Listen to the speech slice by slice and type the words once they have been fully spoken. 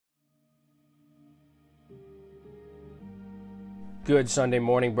Good Sunday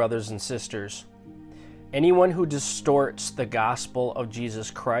morning, brothers and sisters. Anyone who distorts the gospel of Jesus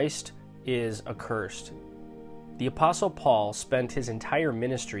Christ is accursed. The Apostle Paul spent his entire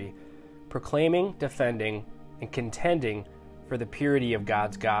ministry proclaiming, defending, and contending for the purity of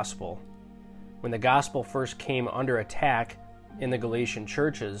God's gospel. When the gospel first came under attack in the Galatian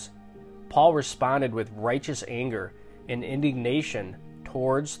churches, Paul responded with righteous anger and indignation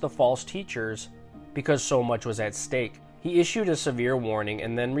towards the false teachers because so much was at stake. He issued a severe warning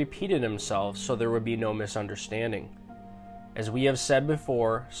and then repeated himself so there would be no misunderstanding. As we have said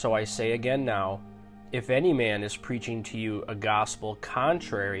before, so I say again now, if any man is preaching to you a gospel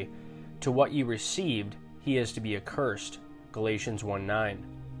contrary to what you received, he is to be accursed. Galatians 1:9.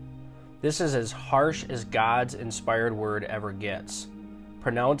 This is as harsh as God's inspired word ever gets,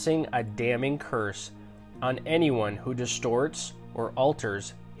 pronouncing a damning curse on anyone who distorts or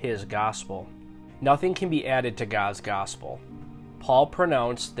alters his gospel. Nothing can be added to God's gospel. Paul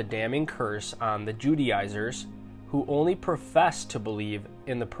pronounced the damning curse on the Judaizers, who only professed to believe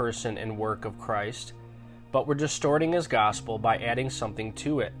in the person and work of Christ, but were distorting his gospel by adding something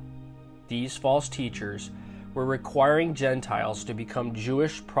to it. These false teachers were requiring Gentiles to become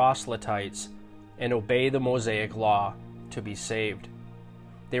Jewish proselytes and obey the Mosaic law to be saved.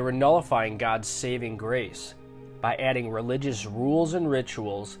 They were nullifying God's saving grace by adding religious rules and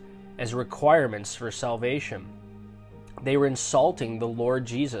rituals as requirements for salvation. They were insulting the Lord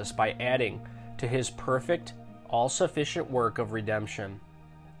Jesus by adding to his perfect, all-sufficient work of redemption.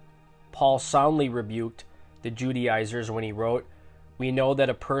 Paul soundly rebuked the Judaizers when he wrote, "We know that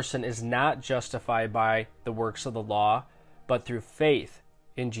a person is not justified by the works of the law, but through faith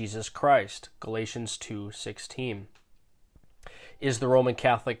in Jesus Christ." Galatians 2:16. Is the Roman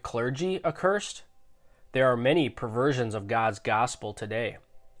Catholic clergy accursed? There are many perversions of God's gospel today.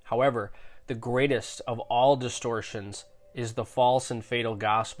 However, the greatest of all distortions is the false and fatal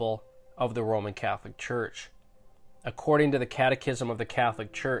gospel of the Roman Catholic Church. According to the Catechism of the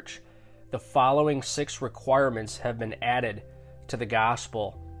Catholic Church, the following 6 requirements have been added to the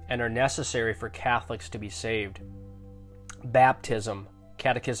gospel and are necessary for Catholics to be saved. Baptism,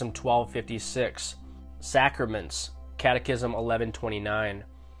 Catechism 1256. Sacraments, Catechism 1129.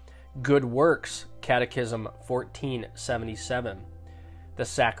 Good works, Catechism 1477. The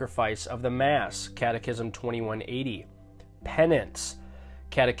sacrifice of the Mass, Catechism 2180. Penance,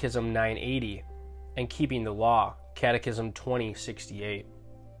 Catechism 980. And keeping the law, Catechism 2068.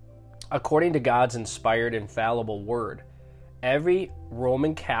 According to God's inspired, infallible word, every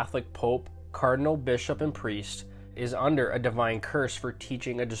Roman Catholic pope, cardinal, bishop, and priest is under a divine curse for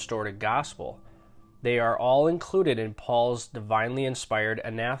teaching a distorted gospel. They are all included in Paul's divinely inspired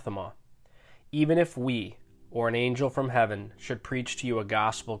anathema. Even if we, or an angel from heaven, should preach to you a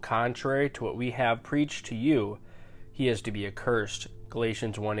gospel contrary to what we have preached to you, he is to be accursed.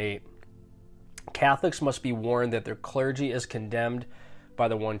 Galatians 1:8. Catholics must be warned that their clergy is condemned by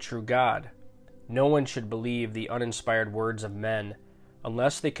the one true God. No one should believe the uninspired words of men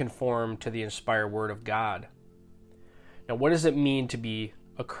unless they conform to the inspired word of God. Now, what does it mean to be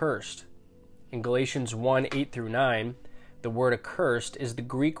accursed? In Galatians 1:8-9, the word accursed is the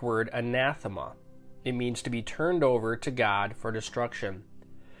Greek word anathema. It means to be turned over to God for destruction.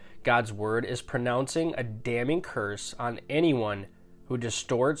 God's word is pronouncing a damning curse on anyone who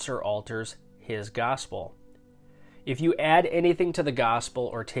distorts or alters his gospel. If you add anything to the gospel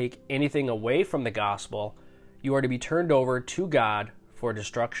or take anything away from the gospel, you are to be turned over to God for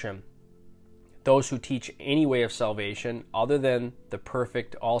destruction. Those who teach any way of salvation other than the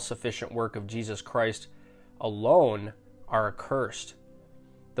perfect, all-sufficient work of Jesus Christ alone are accursed.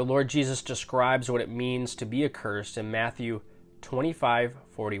 The Lord Jesus describes what it means to be accursed in Matthew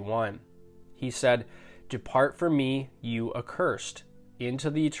 25:41. He said, "Depart from me, you accursed, into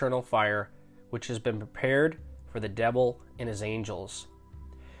the eternal fire, which has been prepared for the devil and his angels."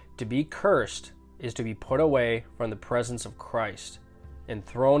 To be cursed is to be put away from the presence of Christ and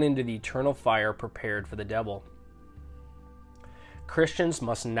thrown into the eternal fire prepared for the devil. Christians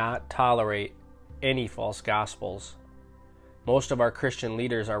must not tolerate any false gospels. Most of our Christian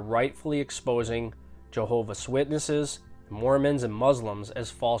leaders are rightfully exposing Jehovah's Witnesses, Mormons, and Muslims as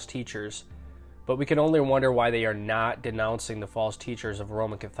false teachers, but we can only wonder why they are not denouncing the false teachers of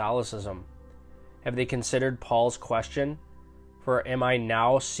Roman Catholicism. Have they considered Paul's question, "For am I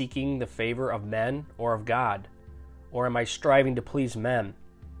now seeking the favor of men or of God? Or am I striving to please men?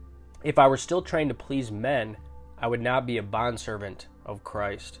 If I were still trying to please men, I would not be a bondservant of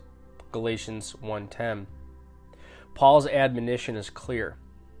Christ." Galatians 1:10. Paul's admonition is clear.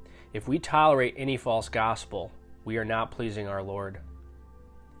 If we tolerate any false gospel, we are not pleasing our Lord.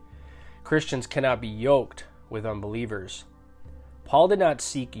 Christians cannot be yoked with unbelievers. Paul did not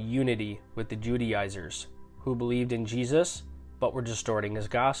seek unity with the Judaizers, who believed in Jesus but were distorting his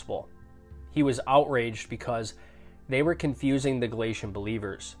gospel. He was outraged because they were confusing the Galatian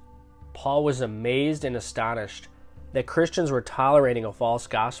believers. Paul was amazed and astonished that Christians were tolerating a false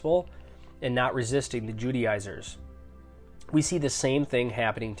gospel and not resisting the Judaizers. We see the same thing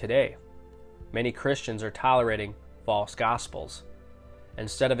happening today. Many Christians are tolerating false gospels.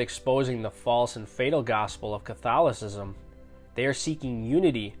 Instead of exposing the false and fatal gospel of Catholicism, they are seeking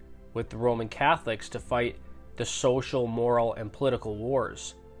unity with the Roman Catholics to fight the social, moral, and political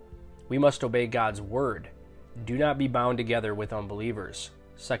wars. We must obey God's word. Do not be bound together with unbelievers.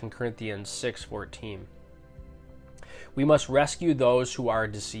 2 Corinthians 6:14. We must rescue those who are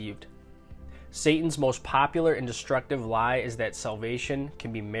deceived. Satan's most popular and destructive lie is that salvation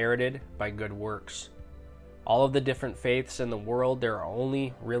can be merited by good works. All of the different faiths in the world, there are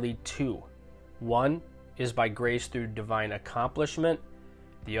only really two. One is by grace through divine accomplishment.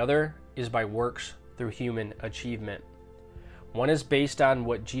 The other is by works through human achievement. One is based on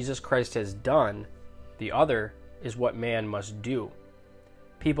what Jesus Christ has done. The other is what man must do.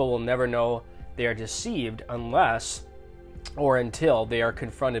 People will never know they are deceived unless or until they are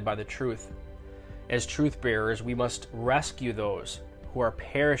confronted by the truth. As truth bearers, we must rescue those who are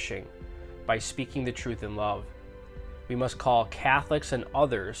perishing by speaking the truth in love. We must call Catholics and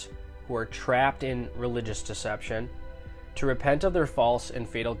others who are trapped in religious deception to repent of their false and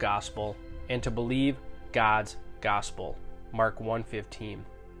fatal gospel and to believe God's gospel. Mark 1:15.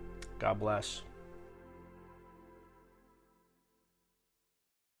 God bless.